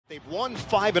They've won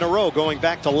 5 in a row going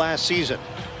back to last season.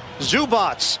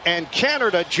 Zubats and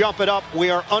Canada jump it up. We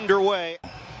are underway.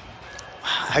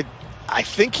 I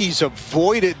think he's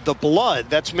avoided the blood.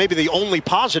 That's maybe the only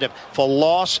positive for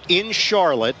loss in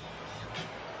Charlotte.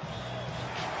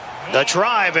 The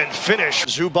drive and finish.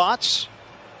 Zubats.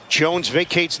 Jones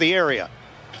vacates the area.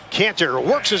 Cantor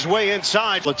works his way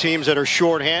inside. The teams that are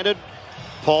shorthanded.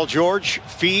 Paul George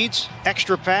feeds,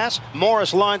 extra pass.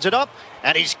 Morris lines it up,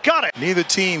 and he's got it. Neither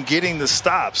team getting the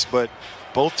stops, but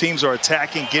both teams are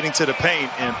attacking, getting to the paint,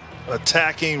 and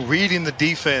attacking, reading the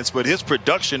defense. But his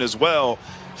production as well,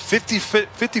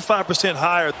 55%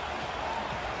 higher.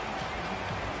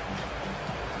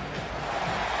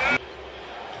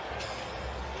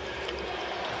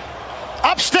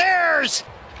 Upstairs!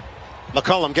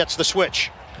 McCollum gets the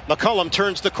switch. McCollum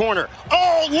turns the corner.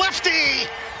 Oh, lefty!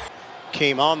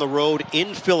 Came on the road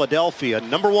in Philadelphia.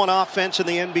 #1 offense in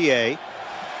the NBA.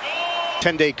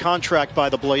 10-day contract by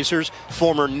the Blazers.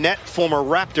 Former Net, former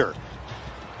Raptor.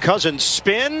 Cousins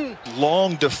spin.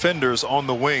 Long defenders on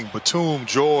the wing. Batum,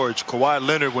 George, Kawhi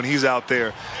Leonard when he's out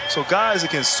there. So guys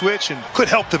that can switch and could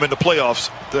help them in the playoffs,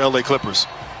 the LA Clippers.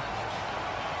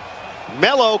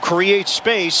 Melo creates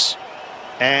space,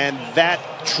 and that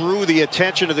drew the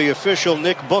attention of the official,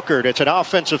 Nick Bookert. It's an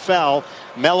offensive foul.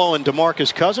 Melo and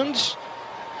DeMarcus Cousins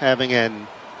having an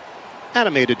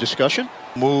animated discussion.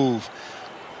 Move,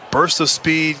 burst of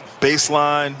speed,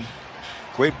 baseline,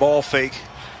 great ball fake,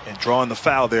 and drawing the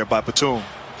foul there by Batum.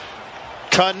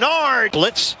 Kennard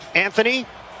blitz. Anthony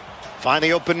find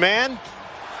the open man.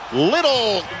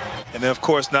 Little. And then of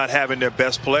course not having their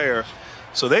best player.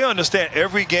 So they understand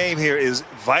every game here is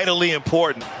vitally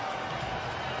important.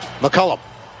 McCollum.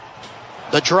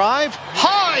 The drive,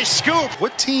 high scoop.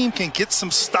 What team can get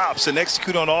some stops and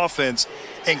execute on offense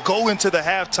and go into the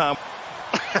halftime?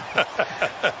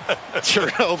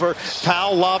 Turnover.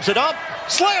 Powell lobs it up.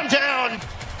 Slam down.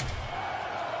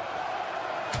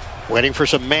 Waiting for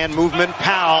some man movement.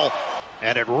 Powell.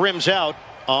 And it rims out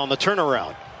on the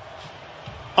turnaround.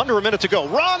 Under a minute to go.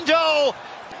 Rondo.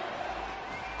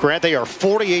 Grant, they are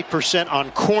 48% on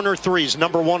corner threes,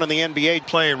 #1 in the NBA.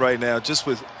 Playing right now just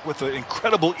with an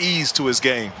incredible ease to his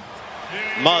game.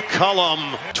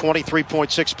 McCollum,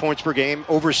 23.6 points per game,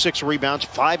 over 6 rebounds,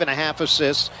 5.5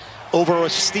 assists, over a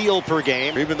steal per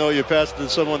game, even though you pass to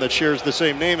someone that shares the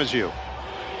same name as you.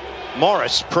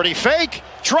 Morris, pretty fake,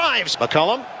 drives.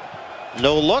 McCollum,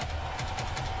 no look.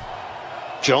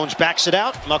 Jones backs it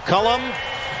out. McCollum.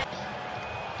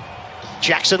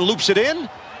 Jackson loops it in.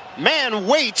 Man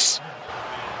waits.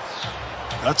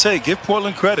 I'll tell you, give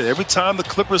Portland credit. Every time the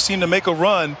Clippers seem to make a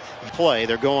run. Play,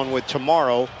 they're going with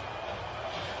tomorrow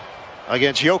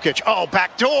against Jokic. Oh,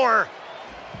 backdoor.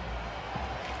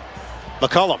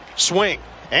 McCollum, swing.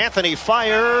 Anthony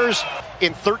fires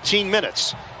in 13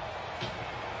 minutes.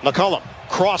 McCollum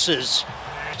crosses.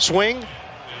 Swing.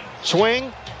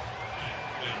 Swing.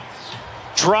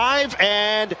 Drive,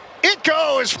 and it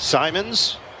goes.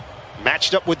 Simons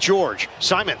matched up with George.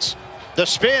 Simons, the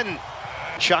spin.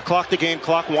 Shot clock, the game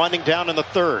clock winding down in the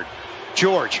third.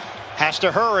 George has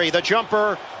to hurry. The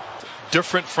jumper.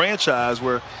 Different franchise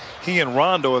where he and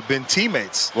Rondo have been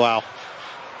teammates. Wow.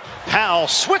 Powell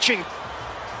switching.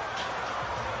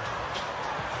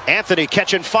 Anthony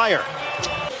catching fire.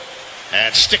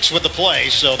 And sticks with the play,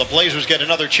 so the Blazers get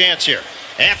another chance here.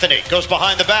 Anthony goes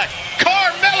behind the back.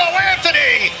 Carmelo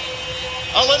Anthony!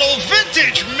 A little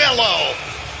vintage Melo.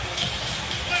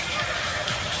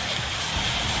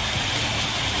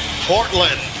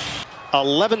 Portland,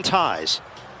 11 ties.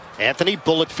 Anthony,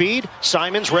 bullet feed.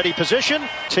 Simons, ready position.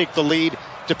 Take the lead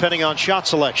depending on shot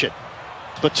selection.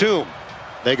 Batum,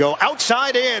 they go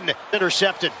outside in.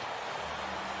 Intercepted.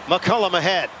 McCollum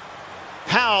ahead.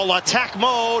 Powell, attack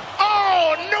mode.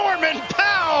 Oh, Norman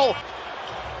Powell!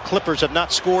 Clippers have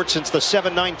not scored since the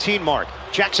 7:19 mark.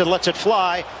 Jackson lets it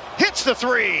fly. Hits the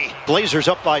three. Blazers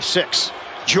up by 6.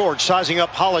 George sizing up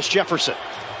Hollis Jefferson.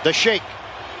 The shake.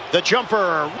 The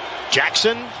jumper.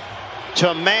 Jackson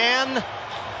to man.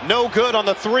 No good on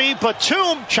the three.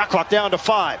 Batum. Shot clock down to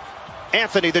 5.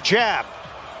 Anthony, the jab.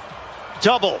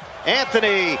 Double.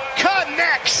 Anthony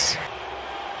connects.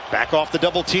 Back off the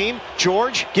double team.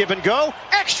 George, give and go.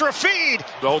 Extra feed.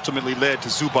 It ultimately led to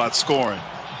Zubac scoring.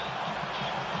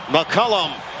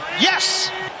 McCollum.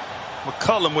 Yes.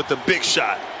 McCollum with the big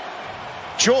shot.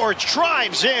 George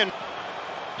drives in.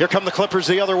 Here come the Clippers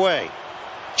the other way.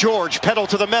 George, pedal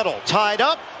to the metal, tied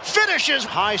up, finishes.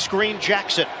 High screen,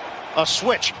 Jackson. A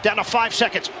switch, down to 5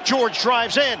 seconds. George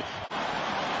drives in.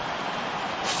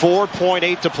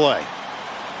 4.8 to play.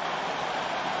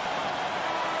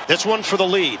 This one for the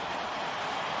lead.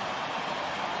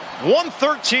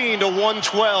 113 to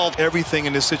 112. Everything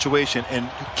in this situation and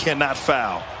cannot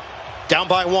foul. Down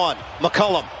by one.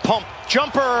 McCollum, pump,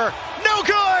 jumper, no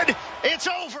good. It's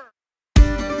over.